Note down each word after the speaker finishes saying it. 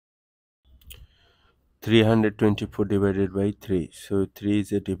324 divided by 3. So 3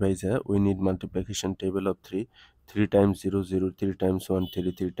 is a divisor. We need multiplication table of 3. 3 times 0, 0, 3 times 1,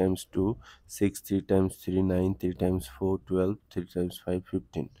 3, 3 times 2, 6, 3 times 3, 9, 3 times 4, 12, 3 times 5,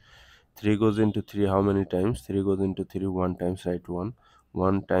 15. 3 goes into 3 how many times? 3 goes into 3 1 times, write 1.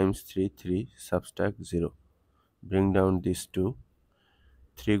 1 times 3, 3, subtract 0. Bring down this 2.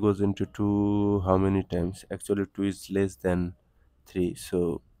 3 goes into 2 how many times? Actually 2 is less than 3,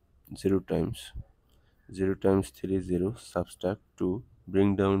 so 0 times. 0 times 3 is 0, subtract 2,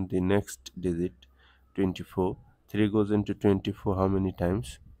 bring down the next digit 24. 3 goes into 24 how many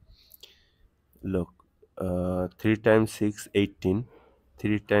times? Look, 3 times 6 18,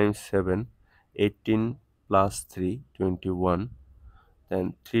 3 times 7 18 plus 3 21,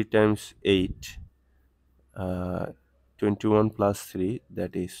 then 3 times 8 uh, 21 plus 3,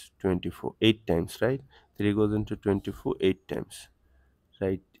 that is 24, 8 times, right? 3 goes into 24 8 times,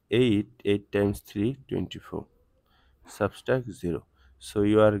 right? 8 times 3 24, subtract 0. So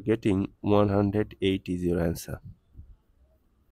you are getting 108 is your answer.